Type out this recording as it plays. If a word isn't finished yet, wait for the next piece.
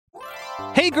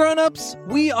Hey grown-ups,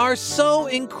 we are so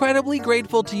incredibly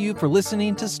grateful to you for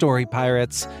listening to Story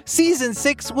Pirates. Season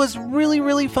 6 was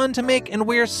really fun to make, and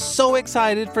we're so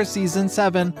excited for Season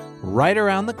 7 right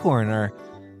around the corner.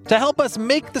 To help us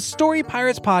make the Story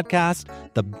Pirates podcast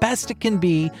the best it can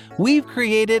be, we've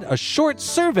created a short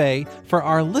survey for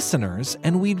our listeners,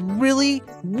 and we'd really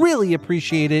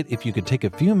appreciate it if you could take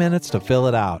a few minutes to fill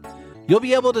it out. You'll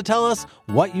be able to tell us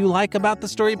what you like about the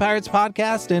Story Pirates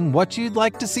podcast and what you'd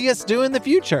like to see us do in the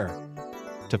future.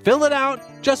 To fill it out,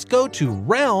 just go to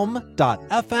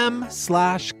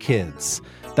realm.fm/kids.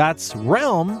 That's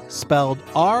realm, spelled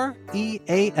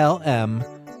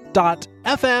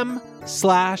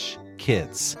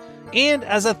REALM.FM/kids. And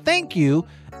as a thank you,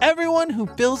 everyone who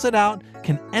fills it out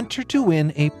can enter to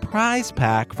win a prize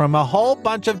pack from a whole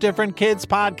bunch of different kids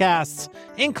podcasts,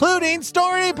 including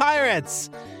Story Pirates.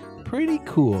 Pretty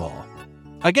cool.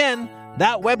 Again,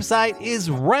 that website is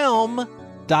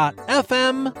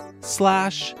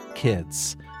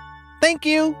realm.fm/kids. Thank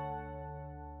you.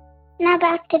 Now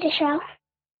back to the show.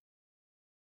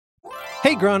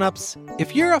 Hey grown-ups,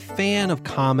 if you're a fan of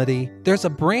comedy, there's a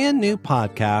brand new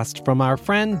podcast from our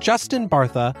friend Justin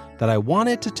Bartha that I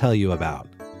wanted to tell you about.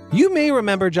 You may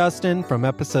remember Justin from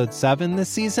episode 7 this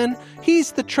season.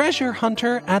 He's the treasure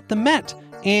hunter at the Met,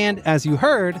 and as you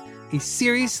heard, a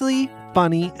seriously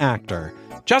funny actor.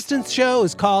 Justin's show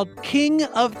is called King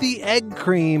of the Egg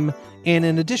Cream, and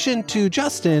in addition to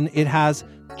Justin, it has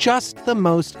just the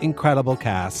most incredible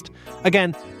cast.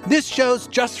 Again, this show's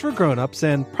just for grown-ups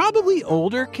and probably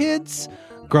older kids.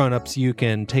 Grown-ups, you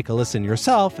can take a listen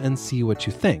yourself and see what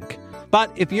you think. But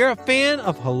if you're a fan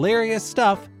of hilarious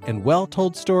stuff and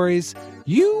well-told stories,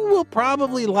 you will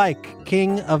probably like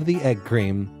King of the Egg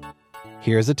Cream.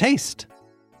 Here's a taste.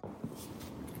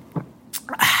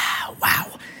 Wow,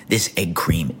 this egg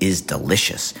cream is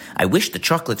delicious. I wish the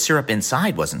chocolate syrup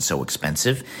inside wasn't so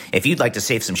expensive. If you'd like to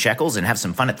save some shekels and have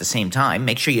some fun at the same time,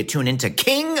 make sure you tune into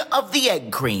King of the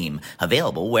Egg Cream,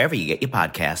 available wherever you get your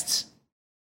podcasts.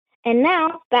 And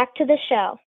now, back to the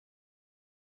show.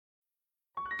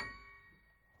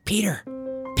 Peter!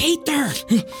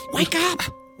 Wake up!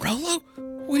 Rolo?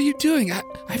 What are you doing? I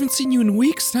haven't seen you in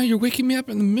weeks. Now you're waking me up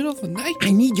in the middle of the night.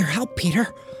 I need your help,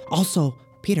 Peter. Also,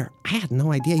 Peter, I had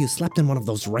no idea you slept in one of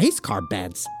those race car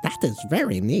beds. That is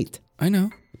very neat. I know.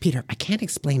 Peter, I can't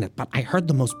explain it, but I heard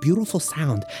the most beautiful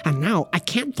sound, and now I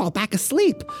can't fall back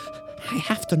asleep. I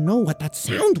have to know what that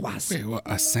sound was. Wait, what,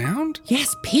 a sound?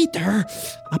 Yes, Peter.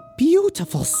 A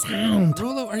beautiful sound.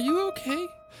 Rolo, are you okay?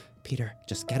 Peter,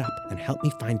 just get up and help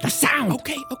me find the sound.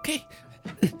 Okay.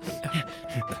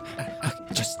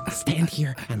 Just stand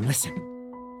here and listen.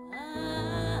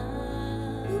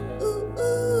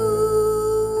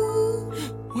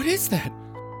 What is that?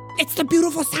 It's the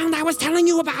beautiful sound I was telling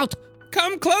you about.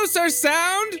 Come closer,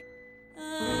 sound!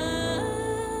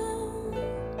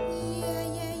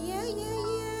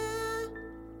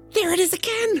 There it is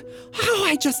again. Oh,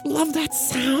 I just love that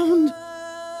sound.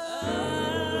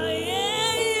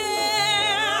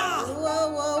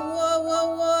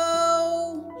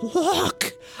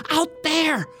 Look, out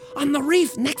there on the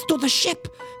reef next to the ship.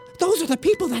 Those are the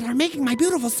people that are making my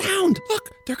beautiful sound. Look,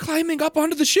 they're climbing up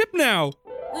onto the ship now.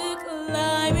 We're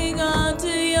climbing onto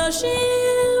your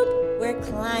ship. We're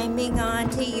climbing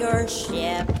onto your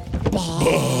ship.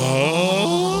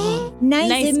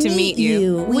 Nice to meet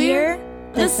you. We're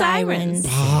the Sirens.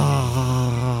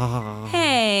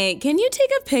 Hey, can you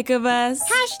take a pic of us?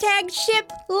 Hashtag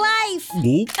ship life.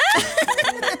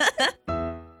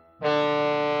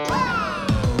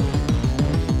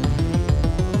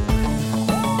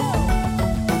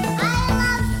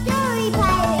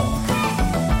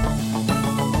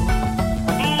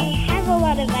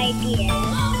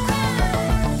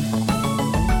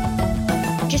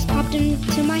 Just popped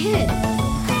into my head.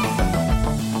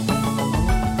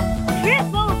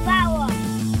 Triple power!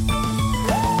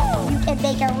 You can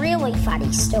make a really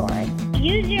funny story.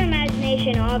 Use your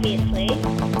imagination, obviously.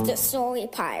 The Story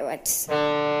Pirates.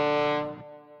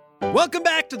 Welcome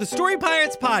back to the Story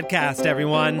Pirates podcast,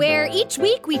 everyone. Where each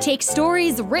week we take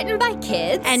stories written by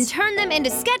kids and turn them into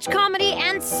sketch comedy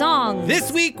and songs.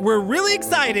 This week, we're really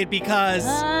excited because...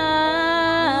 Whoa.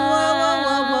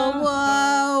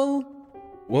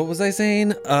 What was I saying?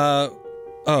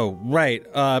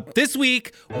 This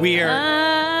week, we're...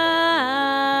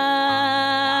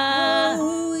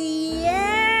 Oh,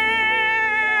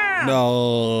 yeah.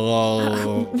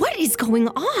 No. What is going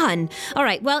on? All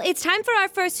right, well, it's time for our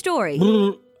first story.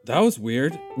 That was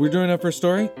weird. We're doing our first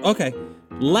story? Okay.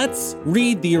 Let's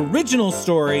read the original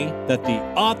story that the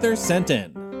author sent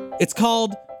in. It's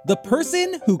called The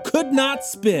Person Who Could Not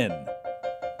Spin.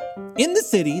 In the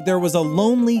city, there was a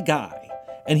lonely guy.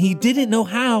 and he didn't know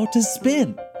how to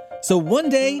spin. So one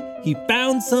day, he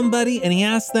found somebody and he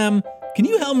asked them, "Can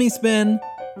you help me spin?"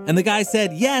 And the guy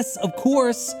said, "Yes, of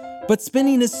course, but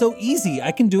spinning is so easy.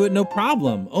 I can do it no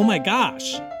problem. Oh my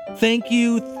gosh. Thank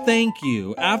you.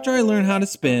 After I learn how to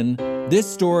spin,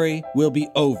 this story will be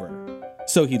over."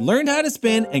 So he learned how to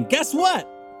spin, and guess what?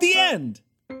 The end.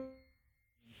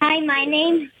 Hi, my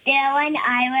name's Dylan.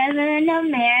 I live in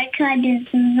America. This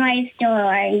is my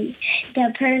story.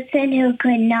 The person who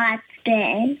could not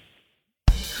spin.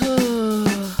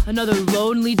 Another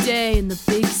lonely day in the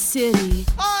big city.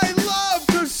 I love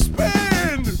to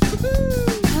spin!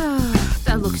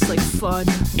 That looks like fun.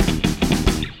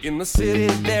 In the city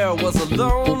there was a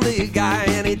lonely guy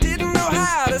and he didn't know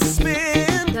how to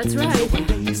spin. That's right. So one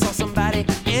day he saw somebody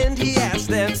and he asked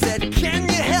them, said, "Can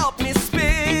you help me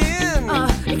spin?"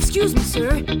 Excuse me,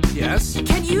 sir. Yes?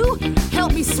 Can you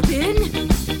help me spin?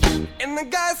 And the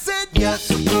guy said, "Yes,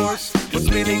 of course. But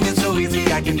spinning is so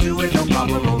easy, I can do it, no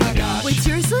problem, oh my gosh." Wait,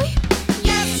 seriously?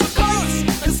 Yes, of course.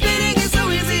 But spinning is so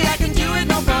easy, I can do it,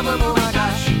 no problem, oh my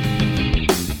gosh.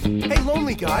 Hey,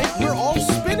 lonely guy, we're all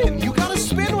spinning. You gotta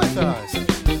spin with us.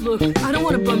 Look, I don't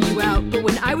want to bum you out, but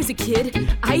when I was a kid,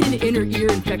 I had an inner ear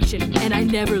infection, and I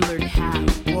never learned how.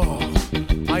 Whoa,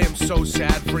 I am so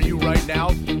sad for you right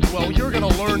now. Well, you're gonna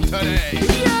learn today.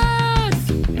 Yes!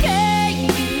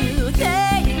 Thank you.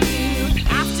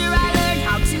 After I learn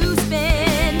how to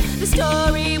spin, the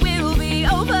story will be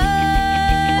over.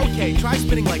 Okay, try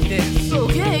spinning like this.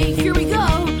 Okay, here we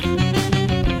go.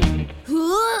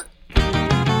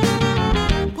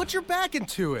 Put your back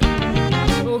into it.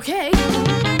 Okay,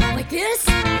 like this.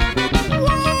 So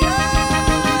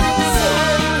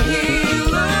he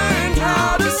learned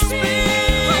how to spin.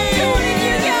 I'm doing it,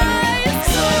 you guys.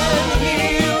 So he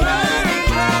learned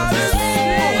how to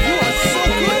spin. Oh, you are so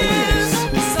good at this.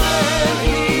 So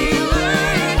he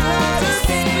learned how to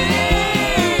spin.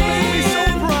 You made me so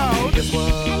proud. Guess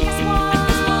what? Guess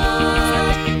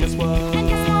what?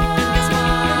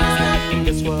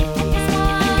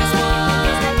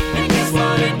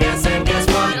 Guess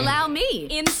what? Allow me.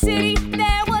 In the city,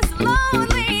 there was a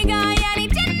lonely guy, and he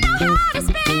didn't know how to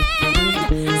spin.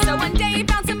 So one day he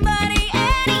found somebody,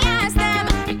 and he asked them,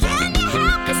 "Can you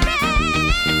help me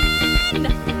spin?"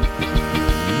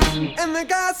 And the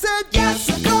guy said, "Yes,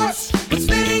 of course. But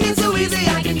spinning is so easy,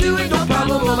 I can do it, no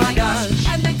problem, oh my gosh."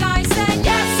 And the guy said,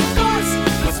 Yes, of course.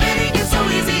 But spinning is so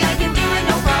easy, I can do it,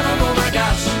 no problem, oh my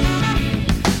gosh.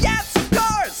 Yes, of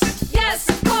course. "Yes,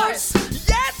 of course.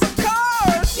 Yes, of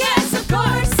course. Yes, of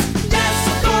course." Yes,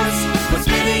 of course. But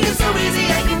spinning is so easy,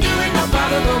 I can do it, no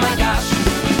problem, oh my gosh.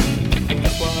 And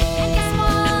guess what? And guess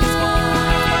what?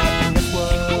 And guess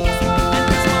what? And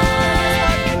guess what?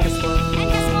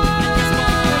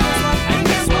 And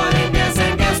guess what? And guess what?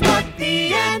 And guess what? The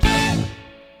end.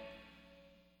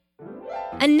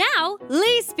 And now,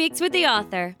 Lee speaks with the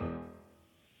author.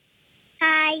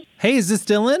 Hi. Hey, is this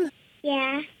Dylan?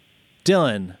 Yeah.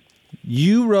 Dylan,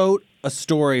 you wrote a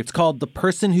story. It's called The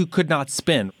Person Who Could Not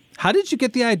Spin. How did you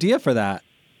get the idea for that?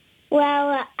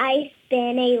 Well, I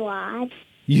spin a lot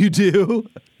You do?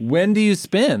 When do you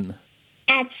spin?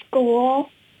 at school,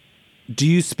 Do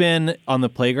you spin on the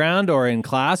playground or in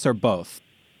class or both?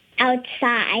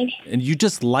 outside. And you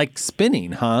just like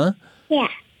spinning, huh? Yeah.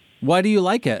 Why do you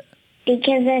like it?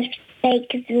 Because it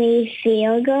makes me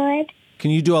feel good. Can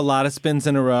you do a lot of spins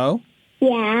in a row?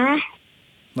 Yeah.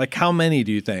 Like how many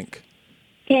do you think?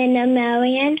 10 a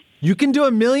million. You can do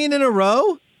 1,000,000 in a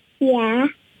row? Yeah.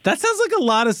 That sounds like a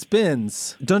lot of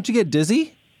spins. Don't you get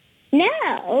dizzy?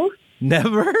 No.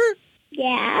 Never?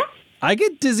 Yeah. I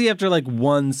get dizzy after like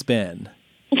one spin.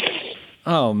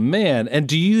 Oh, man. And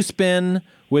do you spin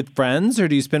with friends or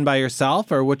do you spin by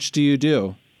yourself or which do you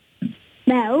do?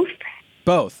 Both.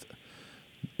 Both.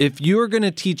 If you were going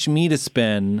to teach me to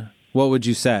spin, what would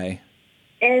you say?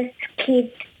 Just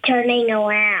keep turning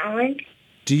around.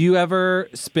 Do you ever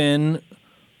spin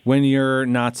when you're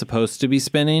not supposed to be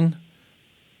spinning?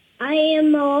 I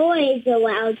am always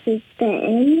allowed to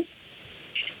spin.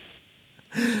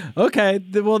 Okay,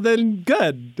 well then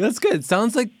good. That's good.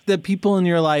 Sounds like the people in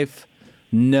your life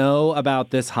know about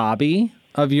this hobby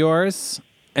of yours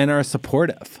and are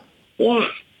supportive. Yeah.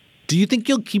 Do you think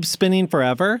you'll keep spinning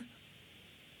forever?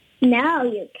 No,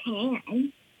 you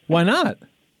can't. Why not?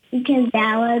 Because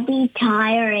that would be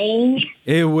tiring.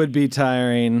 It would be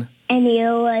tiring. And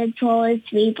you would fall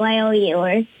asleep while you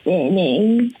were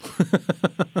spinning.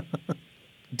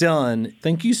 Dylan,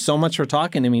 thank you so much for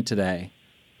talking to me today.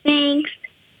 Thanks.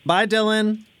 Bye,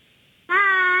 Dylan.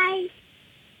 Bye.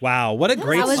 Wow, what a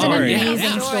great That was an story.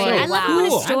 amazing story. I love Cool. when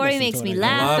a story makes me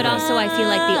laugh, but also I feel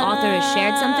like the author has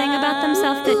shared something about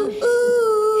themselves that...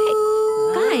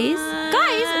 Hey,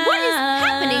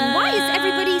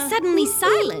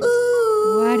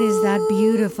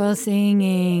 Beautiful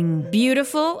singing.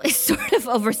 Beautiful is sort of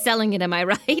overselling it, am I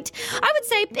right? I would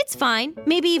say it's fine.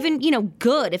 Maybe even,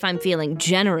 good if I'm feeling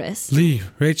generous. Lee,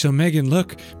 Rachel, Megan,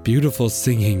 look. Beautiful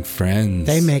singing friends.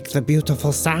 They make the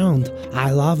beautiful sound.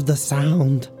 I love the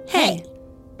sound. Hey,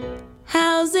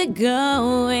 how's it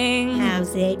going?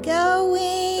 How's it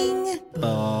going?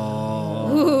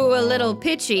 Ooh, a little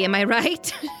pitchy, am I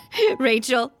right?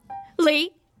 Rachel,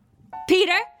 Lee,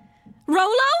 Peter, Rolo?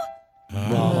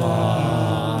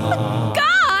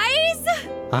 Guys!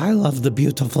 I love the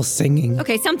beautiful singing.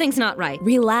 Okay, something's not right.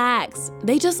 Relax.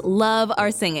 They just love our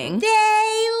singing.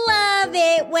 They love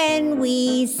it when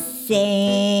we sing.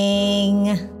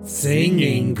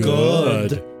 Singing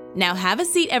good. Now have a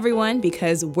seat, everyone,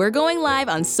 because we're going live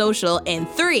on social in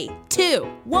 3, 2,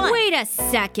 1. Wait a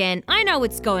second. I know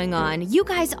what's going on. You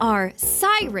guys are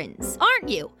sirens, aren't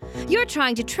you? You're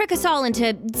trying to trick us all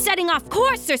into setting off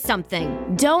course or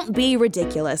something. Don't be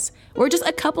ridiculous. We're just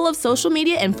a couple of social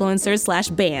media influencers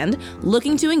 / band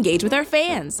looking to engage with our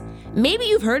fans. Maybe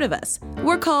you've heard of us.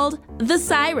 We're called The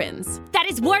Sirens.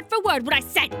 That is word for word what I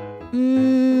said.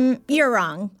 You're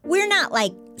wrong. We're not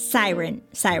like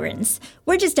sirens.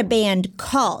 We're just a band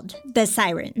called The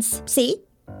Sirens. See?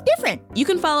 Different. You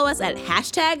can follow us at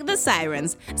 #The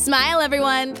Sirens. Smile,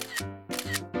 everyone.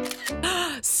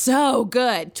 So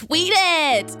good. Tweet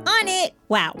it. On it.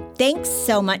 Wow. Thanks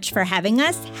so much for having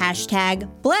us.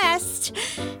 #blessed.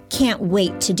 Can't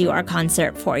wait to do our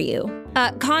concert for you.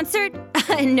 Concert?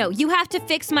 No, you have to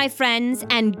fix my friends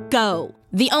and go.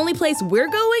 The only place we're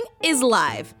going is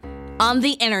live. On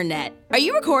the internet. Are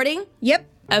you recording? Yep.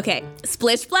 Okay,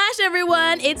 splish splash,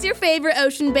 everyone. It's your favorite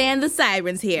ocean band, The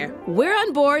Sirens here. We're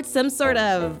on board some sort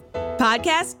of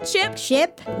podcast ship.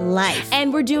 Ship life.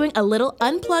 And we're doing a little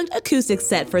unplugged acoustic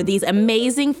set for these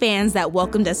amazing fans that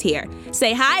welcomed us here.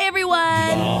 Say hi,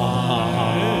 everyone.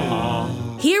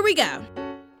 Here we go.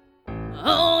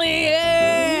 Oh,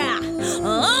 yeah.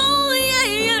 Oh, yeah,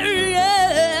 yeah,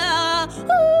 yeah.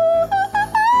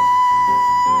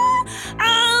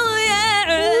 Oh,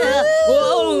 yeah.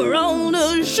 Oh, we're on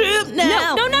the ship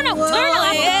now. No. Turn off the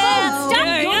phone. Stop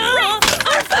your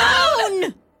Our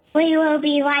phone. We will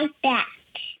be right back.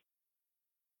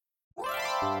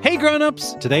 Hey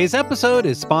grown-ups, today's episode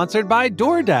is sponsored by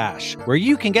DoorDash, where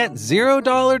you can get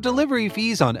 $0 delivery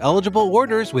fees on eligible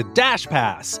orders with Dash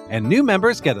Pass, and new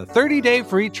members get a 30-day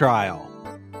free trial.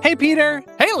 Hey Peter!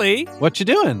 Hey Lee! What you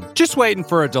doing? Just waiting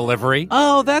for a delivery.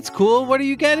 Oh, that's cool. What are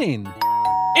you getting?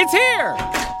 It's here!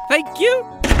 Thank you!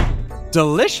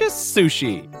 Delicious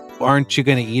sushi. Aren't you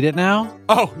gonna eat it now?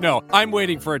 Oh, no, I'm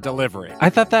waiting for a delivery. I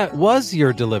thought that was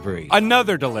your delivery.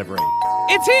 Another delivery.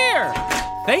 It's here!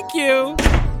 Thank you!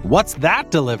 What's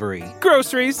that delivery?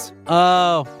 Groceries.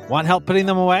 Want help putting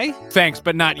them away? Thanks,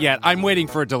 but not yet. I'm waiting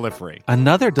for a delivery.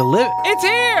 Another delivery? It's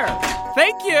here!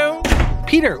 Thank you!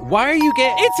 Peter, why are you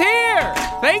getting... It's here!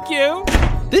 Thank you!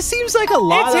 This seems like a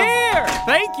lot It's here!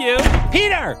 Thank you!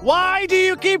 Peter, why do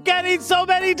you keep getting so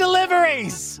many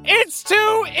deliveries? It's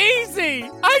too easy!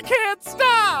 I can't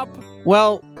stop!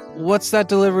 Well, what's that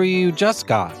delivery you just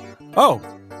got? Oh,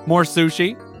 more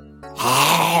sushi?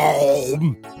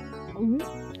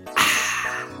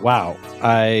 Wow,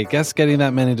 I guess getting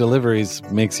that many deliveries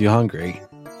makes you hungry.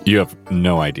 You have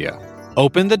no idea.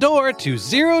 Open the door to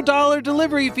 $0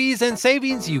 delivery fees and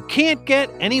savings you can't get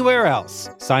anywhere else.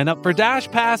 Sign up for Dash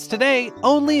Pass today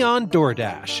only on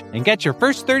DoorDash and get your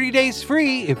first 30 days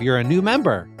free if you're a new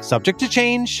member. Subject to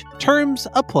change. Terms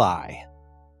apply.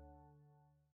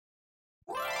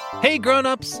 Hey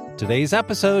grown-ups, today's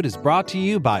episode is brought to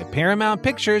you by Paramount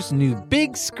Pictures' new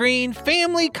big screen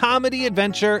family comedy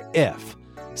adventure, If.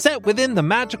 Set within the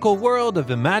magical world of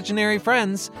imaginary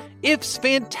friends, If's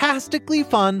fantastically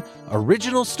fun,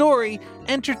 original story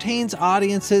entertains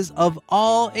audiences of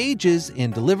all ages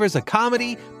and delivers a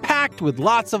comedy packed with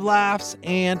lots of laughs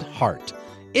and heart.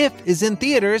 If is in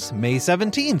theaters May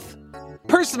 17th.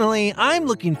 Personally, I'm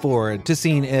looking forward to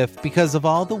seeing If because of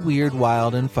all the weird,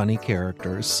 wild, and funny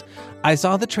characters. I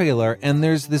saw the trailer, and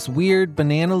there's this weird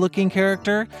banana-looking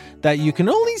character that you can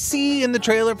only see in the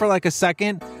trailer for like a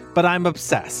second, but I'm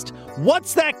obsessed.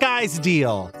 What's that guy's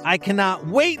deal? I cannot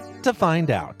wait to find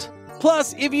out.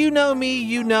 Plus, if you know me,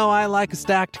 you know I like a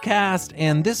stacked cast,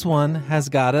 and this one has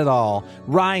got it all.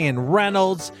 Ryan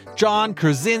Reynolds, John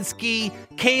Krasinski,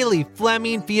 Kaylee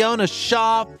Fleming, Fiona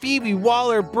Shaw, Phoebe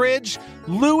Waller-Bridge,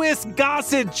 Louis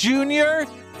Gossett Jr.,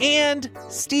 and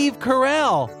Steve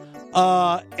Carell.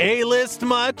 A-list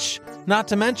much? Not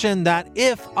to mention that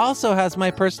If also has my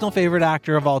personal favorite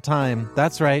actor of all time.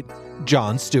 That's right,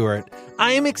 Jon Stewart.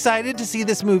 I am excited to see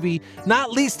this movie,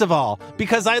 not least of all,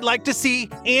 because I'd like to see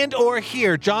and or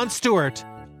hear Jon Stewart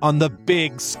on the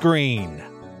big screen.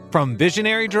 From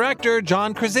visionary director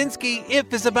John Krasinski,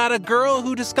 If is about a girl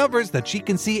who discovers that she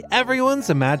can see everyone's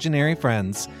imaginary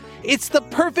friends. It's the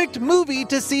perfect movie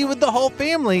to see with the whole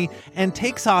family and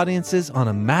takes audiences on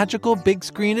a magical big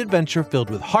screen adventure filled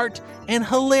with heart and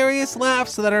hilarious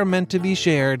laughs that are meant to be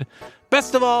shared.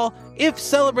 Best of all, If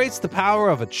celebrates the power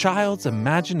of a child's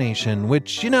imagination,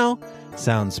 which,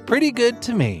 sounds pretty good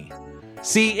to me.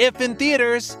 See If in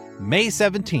theaters May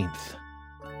 17th.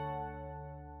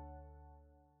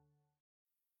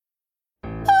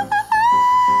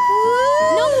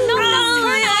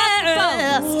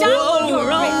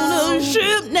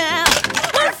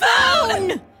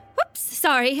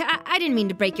 Sorry, I didn't mean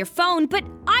to break your phone, but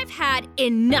I've had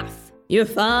enough. You're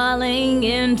falling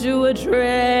into a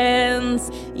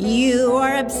trance. You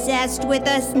are obsessed with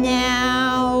us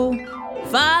now.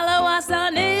 Follow us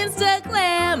on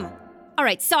Instagram. All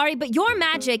right, sorry, but your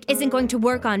magic isn't going to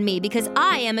work on me because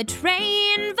I am a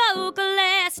trained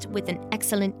vocalist with an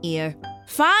excellent ear.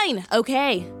 Fine,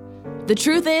 okay. The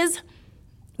truth is,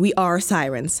 we are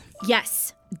sirens.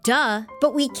 Yes, duh.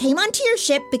 But we came onto your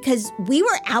ship because we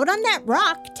were out on that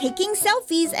rock taking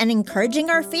selfies and encouraging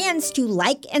our fans to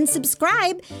like and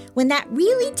subscribe when that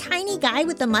really tiny guy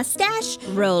with the mustache,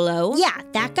 Rolo. Yeah,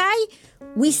 that guy,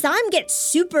 we saw him get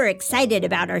super excited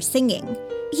about our singing.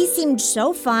 He seemed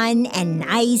so fun and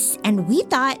nice, and we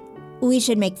thought we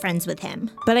should make friends with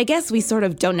him. But I guess we sort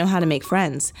of don't know how to make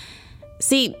friends.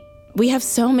 See, we have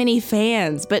so many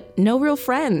fans, but no real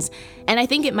friends. And I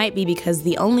think it might be because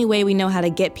the only way we know how to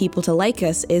get people to like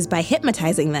us is by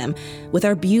hypnotizing them with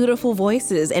our beautiful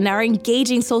voices and our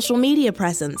engaging social media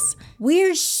presence.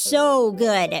 We're so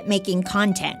good at making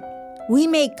content. We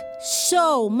make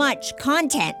so much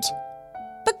content.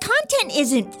 But content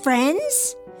isn't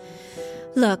friends.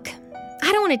 Look,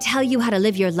 I don't want to tell you how to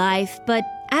live your life, but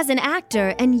as an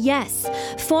actor, and yes,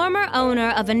 former owner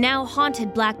of a now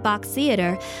haunted black box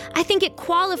theater, I think it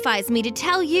qualifies me to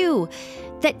tell you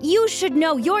that you should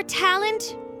know your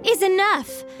talent is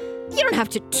enough. You don't have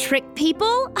to trick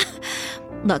people.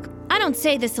 Look, I don't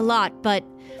say this a lot, but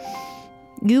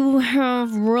you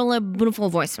have really beautiful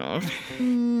voices.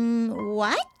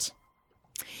 What?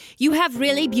 You have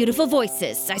really beautiful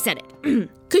voices. I said it.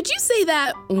 Could you say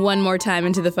that one more time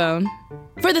into the phone?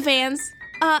 For the fans?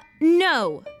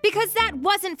 No, because that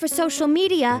wasn't for social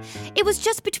media. It was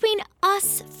just between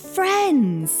us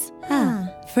friends.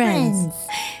 Friends.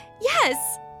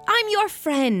 Yes, I'm your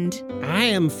friend. I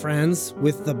am friends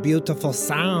with the beautiful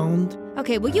sound.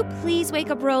 Okay, will you please wake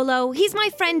up Rolo? He's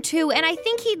my friend too, and I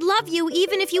think he'd love you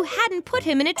even if you hadn't put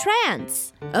him in a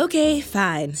trance. Okay,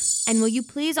 fine. And will you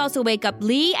please also wake up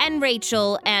Lee and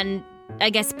Rachel and I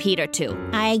guess Peter too?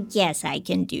 I guess I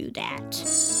can do that.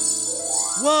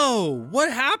 Whoa,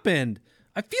 what happened?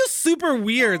 I feel super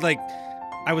weird, like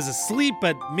I was asleep,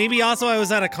 but maybe also I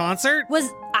was at a concert? Was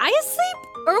I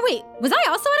asleep? Or wait, was I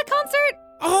also at a concert?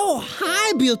 Oh,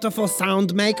 hi, beautiful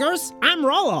sound makers. I'm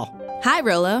Rolo. Hi,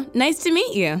 Rolo. Nice to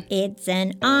meet you. It's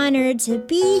an honor to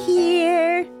be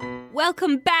here.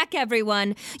 Welcome back,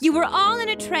 everyone. You were all in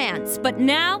a trance, but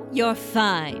now you're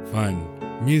fine.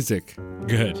 Fun. Music.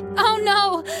 Good. Oh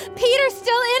no, Peter's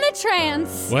still in a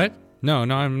trance. What? No,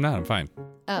 I'm not. I'm fine.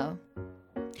 Oh.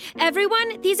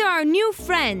 Everyone, these are our new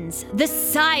friends, the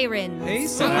Sirens. Hey,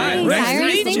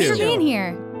 Sirens, thanks for being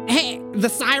here. Hey, the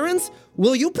Sirens,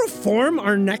 will you perform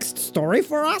our next story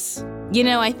for us? You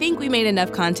know, I think we made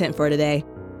enough content for today.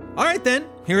 All right then,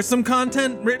 here's some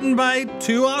content written by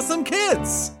two awesome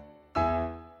kids.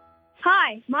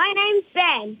 Hi, my name's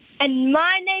Ben. And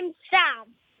my name's Sam.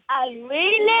 And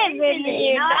we live in the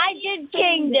United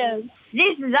Kingdom.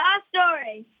 This is our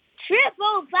story,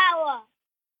 Triple Power.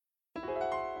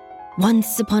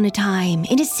 Once upon a time,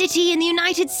 in a city in the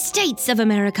United States of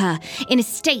America, in a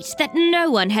state that no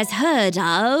one has heard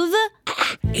of...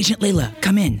 Agent Layla,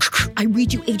 come in. I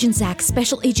read you, Agent Zach.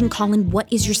 Special Agent Colin,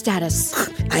 what is your status?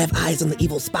 I have eyes on the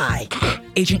evil spy.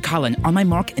 Agent Colin, on my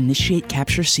mark, initiate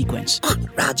capture sequence.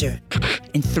 Roger.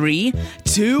 In 3,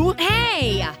 2...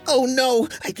 Hey! Oh no,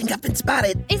 I think I've been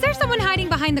spotted. Is there someone hiding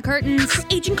behind the curtains?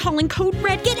 Agent Colin, code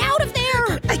red, get out of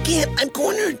there! I can't, I'm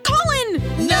cornered.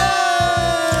 Colin!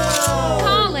 No!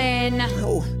 Colin!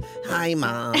 Oh, hi,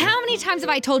 Mom. How many times have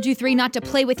I told you three not to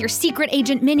play with your secret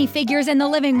agent minifigures in the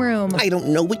living room? I don't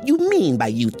know what you mean by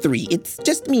you three. It's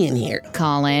just me in here.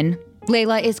 Colin.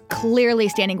 Layla is clearly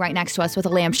standing right next to us with a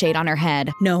lampshade on her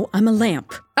head. No, I'm a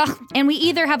lamp. Ugh, and we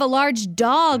either have a large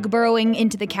dog burrowing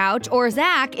into the couch or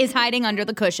Zach is hiding under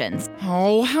the cushions.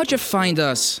 Oh, how'd you find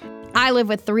us? I live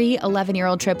with 3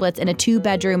 11-year-old triplets in a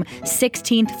 2-bedroom,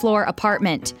 16th floor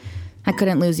apartment. I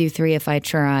couldn't lose you 3 if I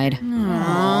tried.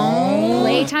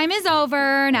 Playtime is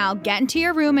over. Now get into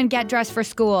your room and get dressed for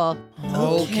school.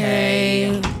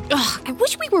 Okay. Ugh, I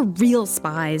wish we were real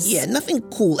spies. Yeah, nothing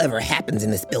cool ever happens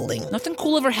in this building. Nothing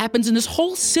cool ever happens in this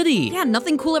whole city. Yeah,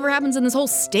 nothing cool ever happens in this whole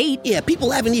state. Yeah,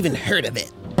 people haven't even heard of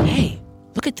it. Hey,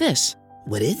 look at this.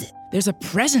 What is it? There's a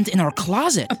present in our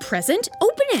closet. A present?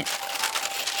 Open it.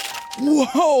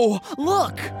 Whoa,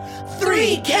 look.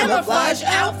 3 camouflage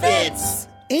outfits!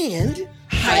 And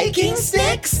hiking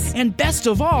sticks! And best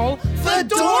of all,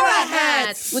 fedora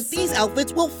hats! With these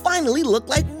outfits, we'll finally look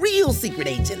like real secret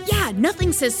agents. Yeah,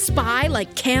 nothing says spy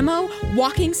like camo,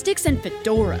 walking sticks, and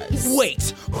fedoras.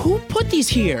 Wait, who put these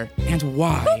here and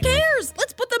why? Who cares?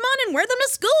 Let's put them on and wear them to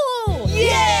school!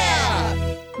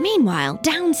 Yeah! Meanwhile,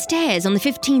 downstairs on the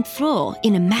 15th floor,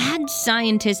 in a mad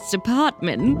scientist's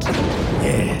apartment.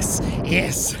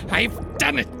 Yes, I've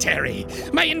done it, Terry.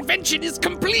 My invention is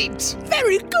complete.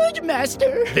 Very good,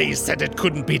 Master. They said it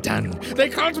couldn't be done. They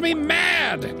called me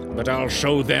mad. But I'll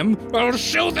show them. I'll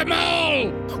show them all.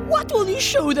 What will you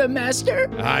show them, Master?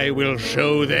 I will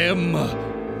show them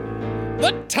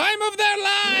the time of their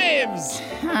lives.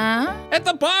 Huh? At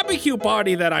the barbecue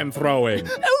party that I'm throwing.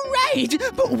 Oh, right.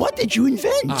 But what did you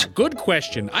invent? Good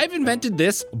question. I've invented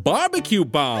this barbecue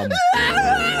bomb.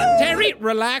 Terry,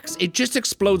 relax. It just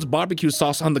explodes barbecue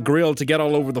sauce on the grill to get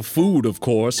all over the food, of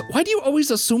course. Why do you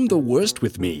always assume the worst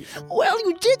with me? Well,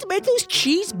 you did make those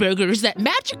cheeseburgers that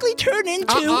magically turn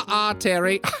into...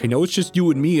 Terry. I know it's just you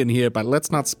and me in here, but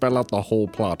let's not spell out the whole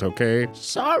plot, okay?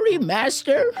 Sorry,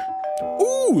 Master.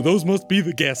 Ooh, those must be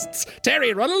the guests.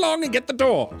 Terry, run along and get the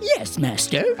door. Yes,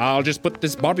 Master. I'll just put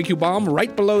this barbecue bomb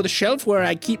right below the shelf where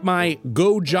I keep my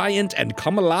Go Giant and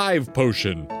Come Alive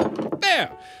potion. There.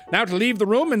 Now to leave the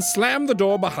room and slam the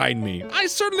door behind me. I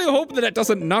certainly hope that it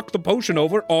doesn't knock the potion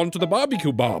over onto the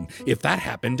barbecue bomb. If that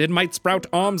happened, it might sprout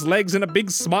arms, legs, and a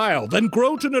big smile, then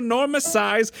grow to an enormous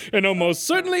size and almost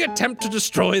certainly attempt to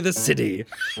destroy the city.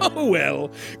 Oh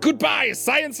well. Goodbye,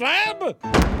 Science Lab!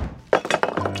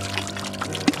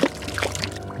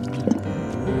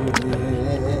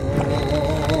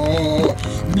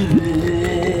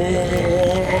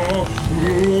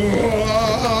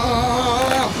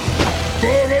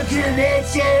 Barbecue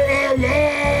monster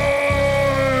alive!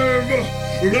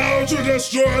 Now to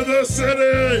destroy the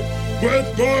city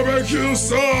with barbecue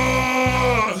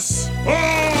sauce!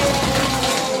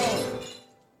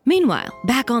 Meanwhile,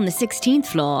 back on the 16th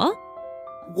floor...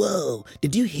 Whoa,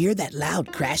 did you hear that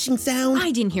loud crashing sound?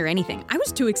 I didn't hear anything. I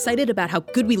was too excited about how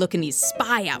good we look in these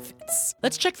spy outfits.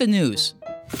 Let's check the news.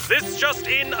 This just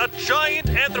in, a giant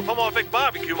anthropomorphic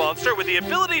barbecue monster with the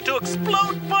ability to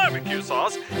explode barbecue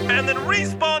sauce and then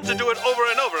respawn to do it over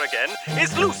and over again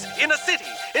is loose in a city,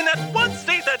 in that one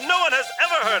state that no one has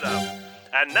ever heard of.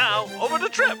 And now, over to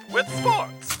Trip with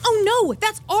sports. Oh no,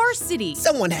 that's our city.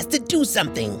 Someone has to do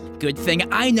something. Good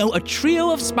thing I know a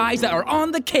trio of spies that are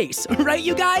on the case. Right,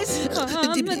 you guys? Guys,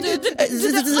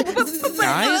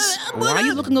 why are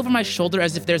you looking over my shoulder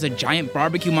as if there's a giant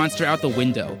barbecue monster out the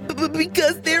window?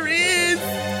 Because there is.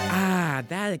 Ah,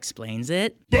 that explains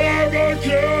it.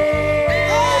 Barbecue!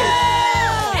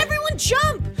 Everyone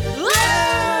jump!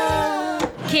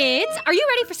 Kids, are you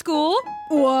ready for school?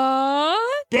 What?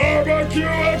 Barbecue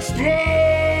explode!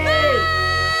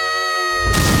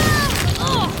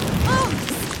 Oh,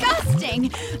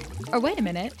 disgusting. Or wait a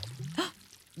minute.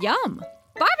 Yum.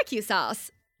 Barbecue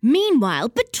sauce. Meanwhile,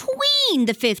 between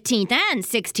the 15th and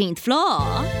 16th floor...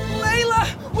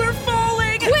 Layla, we're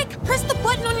falling! Quick, press the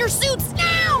button on your suits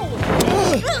now!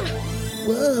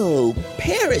 Whoa,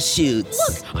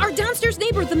 parachutes. Look, our downstairs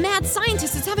neighbor, the mad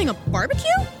scientist, is having a barbecue?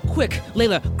 Quick,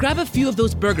 Layla, grab a few of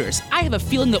those burgers. I have a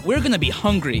feeling that we're gonna be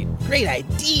hungry. Great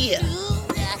idea.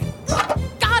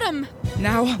 Got him!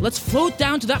 Now, let's float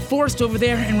down to that forest over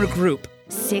there and regroup.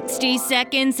 60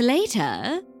 seconds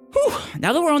later... Whew,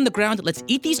 now that we're on the ground, let's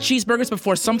eat these cheeseburgers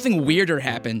before something weirder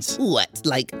happens. What,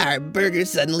 like our burgers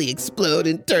suddenly explode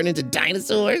and turn into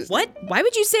dinosaurs? What? Why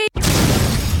would you say...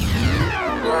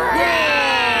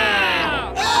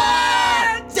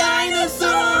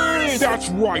 Dinosaurs! That's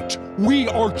right. We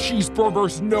are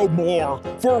cheeseburgers no more,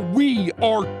 for we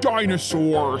are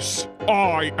dinosaurs.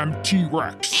 I am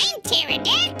T-Rex. I'm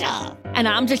pterodactyl. And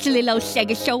I'm just a little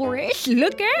Stegosaurus.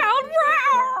 Look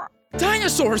out!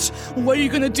 Dinosaurs! What are you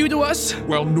gonna do to us?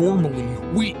 Well, normally,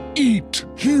 we eat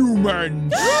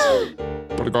humans.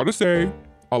 But I gotta say,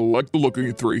 I like the look of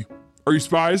you three. Are you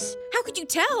spies? How could you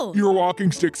tell? Your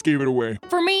walking sticks gave it away.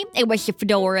 For me, it was the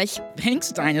fedoras.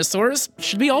 Thanks, dinosaurs.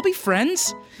 Should we all be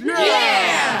friends?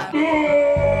 Yeah!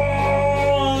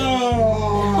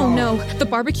 Oh, Oh no, the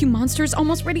barbecue monster is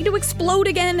almost ready to explode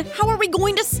again. How are we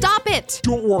going to stop it?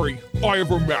 Don't worry, I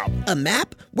have a map. A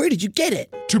map? Where did you get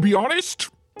it? To be honest,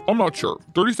 I'm not sure.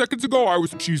 30 seconds ago, I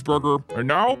was a cheeseburger, and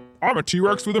now I'm a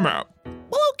T-Rex with a map.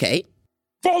 Well, okay.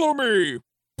 Follow me!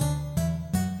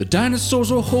 The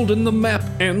dinosaurs were holding the map,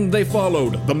 and they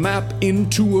followed the map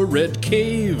into a red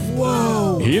cave.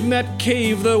 Whoa! In that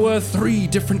cave, there were 3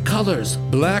 different colors: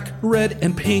 black, red,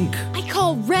 and pink. I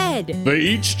call red. They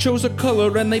each chose a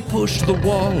color, and they pushed the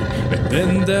wall. And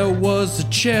then there was a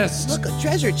chest. Look, a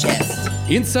treasure chest.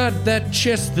 Inside that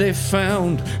chest, they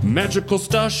found magical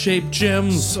star-shaped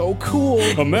gems. So cool.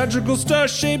 A magical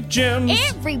star-shaped gems.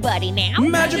 Everybody now.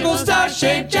 Magical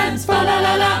star-shaped gems. Fa la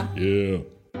la la. Yeah.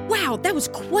 Wow, that was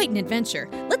quite an adventure.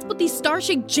 Let's put these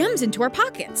star-shaped gems into our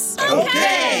pockets.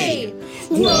 Okay.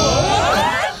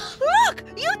 What? Look,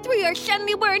 you 3 are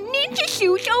suddenly wearing ninja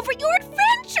suits over your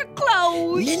adventure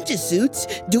clothes. Ninja suits?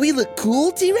 Do we look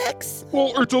cool, T-Rex?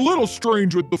 Well, it's a little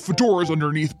strange with the fedoras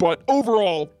underneath, but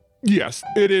overall, yes,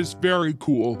 it is very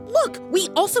cool. Look, we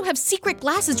also have secret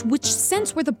glasses which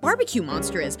sense where the barbecue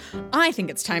monster is. I think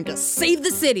it's time to save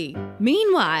the city.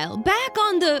 Meanwhile, back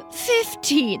on the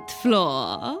 15th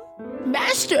floor.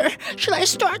 Master, shall I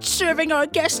start serving our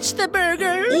guests the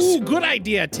burgers? Ooh, good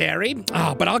idea, Terry.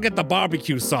 But I'll get the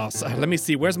barbecue sauce. Let me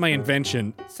see, where's my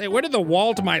invention? Say, where did the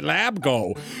wall to my lab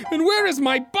go? And where is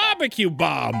my barbecue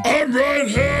bomb? I'm right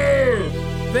here!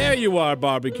 There you are,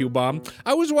 barbecue bomb.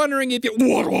 I was wondering if you...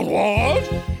 What?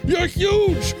 You're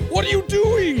huge! What are you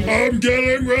doing? I'm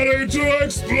getting ready to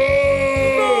explode!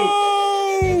 No!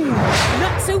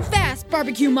 Not so fast,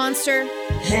 barbecue monster.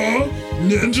 Huh?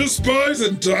 Ninja spies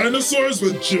and dinosaurs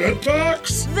with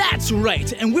jetpacks? That's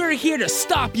right, and we're here to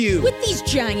stop you. With these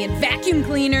giant vacuum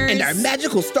cleaners. And our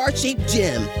magical star-shaped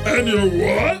gem. And your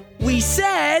what? We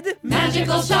said...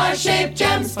 Magical star-shaped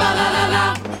gems. Fa la la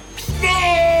la.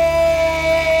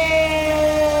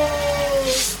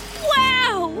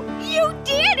 Wow, you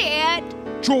did it!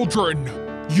 Children,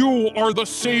 you are the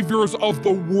saviors of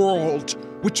the world,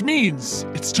 which means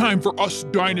it's time for us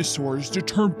dinosaurs to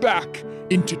turn back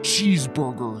into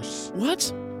cheeseburgers.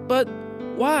 What? But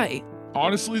why?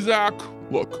 Honestly, Zach,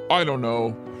 look, I don't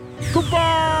know.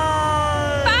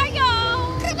 Goodbye! Bye, y'all!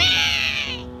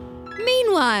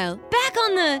 Meanwhile, back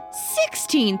on the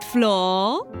 16th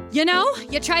floor. You know,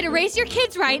 you try to raise your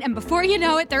kids right, and before you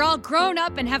know it, they're all grown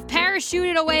up and have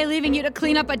parachuted away, leaving you to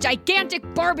clean up a gigantic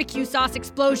barbecue sauce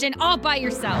explosion all by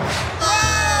yourself.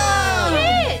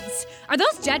 Oh! Kids! Are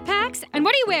those jetpacks? And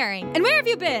what are you wearing? And where have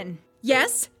you been?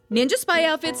 Yes, ninja spy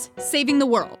outfits saving the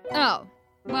world. Oh,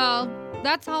 well,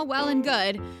 that's all well and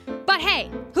good. But hey,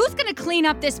 who's gonna clean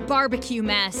up this barbecue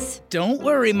mess? Don't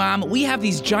worry, Mom. We have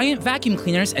these giant vacuum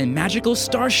cleaners and magical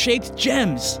star-shaped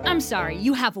gems. I'm sorry,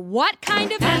 you have what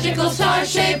kind of Magical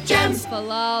star-shaped gems. Fa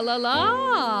la la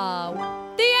la.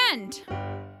 The end.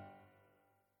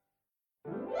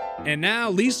 And now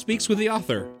Lee speaks with the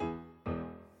author.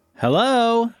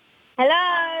 Hello?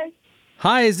 Hello.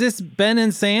 Hi, is this Ben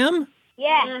and Sam?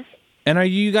 Yeah. And are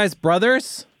you guys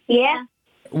brothers? Yeah.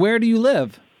 Where do you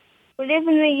live? We live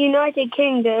in the United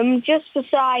Kingdom, just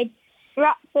beside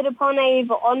Stratford upon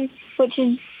Avon, which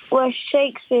is where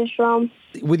Shakespeare's from.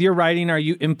 With your writing, are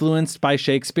you influenced by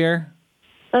Shakespeare?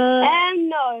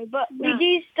 No, but we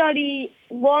do study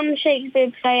one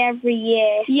Shakespeare play every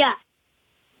year. Yeah.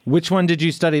 Which one did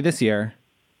you study this year?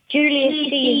 Julius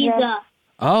Caesar.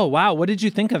 Oh, wow. What did you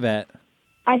think of it?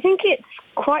 I think it's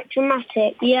quite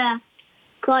dramatic. Yeah,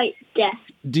 quite death.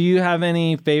 Do you have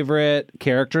any favorite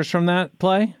characters from that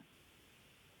play?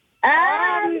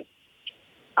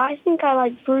 I think I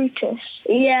like Brutus.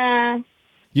 Yeah.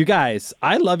 You guys,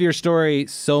 I love your story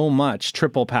so much,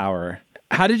 Triple Power.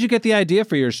 How did you get the idea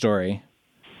for your story?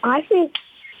 I think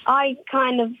I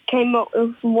kind of came up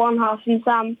with one half and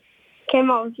Sam came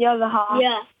up with the other half.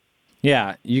 Yeah.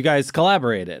 Yeah, you guys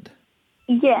collaborated.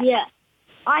 Yeah. Yeah.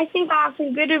 I think I have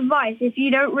some good advice if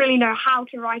you don't really know how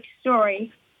to write a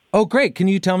story. Oh, great. Can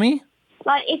you tell me?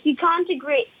 Like, if you can't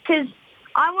agree, because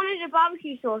I wanted a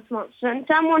barbecue sauce monster and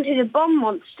Sam wanted a bomb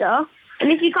monster,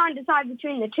 and if you can't decide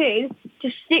between the two,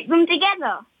 just stick them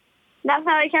together. That's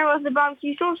how they came up with the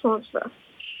barbecue sauce monster.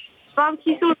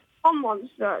 Barbecue sauce bomb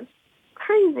monster. It's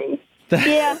crazy.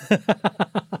 Yeah.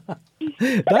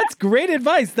 That's great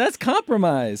advice. That's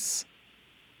compromise.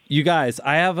 You guys,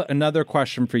 I have another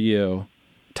question for you.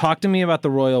 Talk to me about the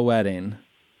royal wedding.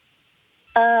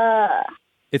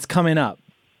 It's coming up.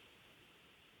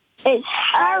 It's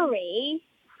Harry.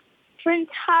 Prince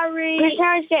Harry. Prince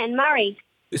Harry's getting married.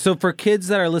 So for kids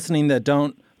that are listening that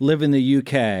don't live in the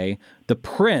UK, the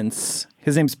prince,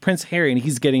 his name's Prince Harry, and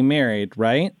he's getting married,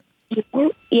 right?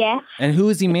 Yeah. And who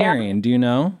is he marrying? Do you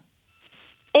know?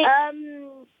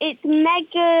 It's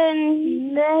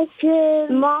Meghan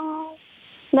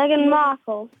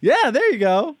Markle. Yeah, there you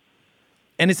go.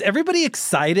 And is everybody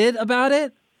excited about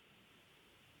it?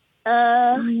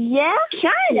 Yeah,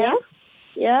 kind of.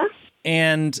 Yeah.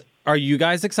 And are you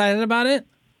guys excited about it?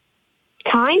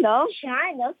 Kind of.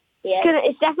 Yeah.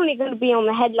 It's definitely going to be on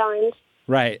the headlines.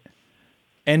 Right.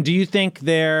 And do you think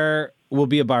there will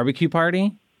be a barbecue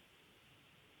party?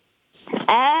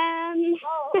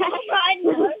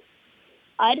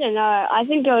 I don't know. I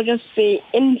think it'll just be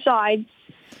inside,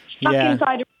 stuck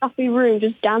inside a stuffy room,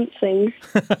 just dancing.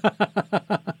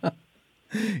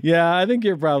 Yeah, I think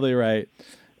you're probably right.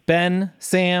 Ben,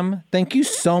 Sam, thank you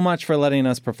so much for letting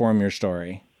us perform your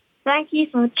story. Thank you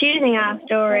for choosing our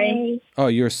story. Oh,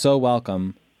 you're so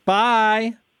welcome.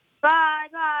 Bye.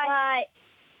 Bye.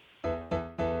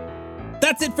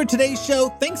 That's it for today's show.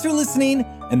 Thanks for listening,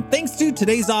 and thanks to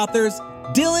today's authors,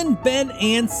 Dylan, Ben,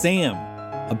 and Sam.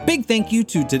 A big thank you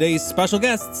to today's special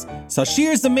guests,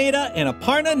 Sashir Zameda and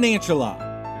Aparna Nanchala.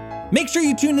 Make sure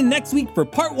you tune in next week for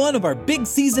part 1 of our big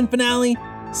season finale.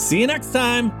 See you next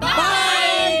time.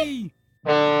 Bye!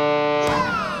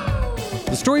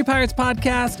 The Story Pirates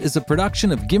podcast is a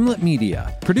production of Gimlet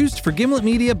Media, produced for Gimlet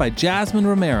Media by Jasmine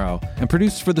Romero, and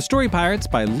produced for The Story Pirates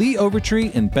by Lee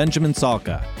Overtree and Benjamin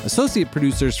Salka. Associate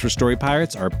producers for Story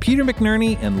Pirates are Peter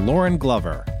McNerney and Lauren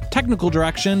Glover. Technical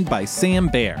direction by Sam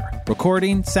Baer.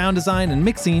 Recording, sound design, and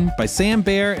mixing by Sam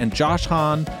Baer and Josh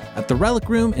Hahn at the Relic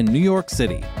Room in New York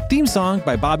City. Theme song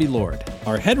by Bobby Lord.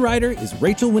 Our head writer is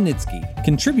Rachel Winitsky.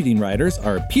 Contributing writers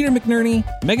are Peter McNerney,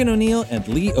 Megan O'Neill, and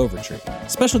Lee Overtree.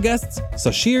 Special guests,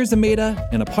 Sashir Zameda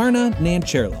and Aparna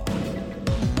Nanchala.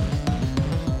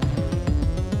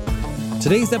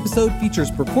 Today's episode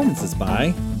features performances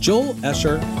by Joel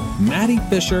Escher, Maddie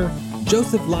Fisher,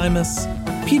 Joseph Limas,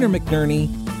 Peter McNerney,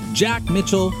 Jack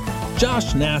Mitchell,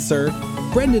 Josh Nasser,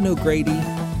 Brendan O'Grady,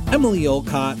 Emily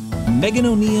Olcott, Megan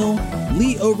O'Neill,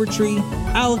 Lee Overtree,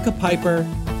 Alika Piper,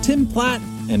 Tim Platt,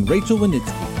 and Rachel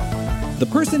Winitsky. The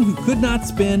Person Who Could Not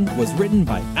Spin was written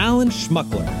by Alan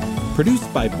Schmuckler,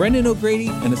 produced by Brendan O'Grady,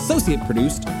 and associate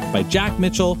produced by Jack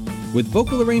Mitchell, with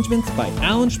vocal arrangements by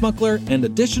Alan Schmuckler and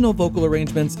additional vocal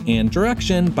arrangements and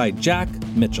direction by Jack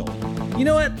Mitchell. You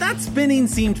know what? That spinning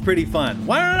seemed pretty fun.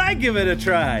 Why don't I give it a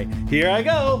try? Here I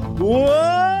go.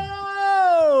 Whoa!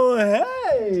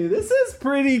 Hey, this is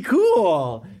pretty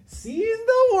cool. Seeing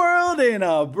the world in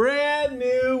a brand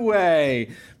new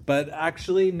way. But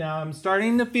actually, now I'm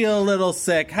starting to feel a little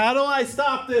sick. How do I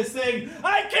stop this thing?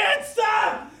 I can't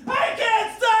stop! I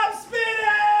can't stop!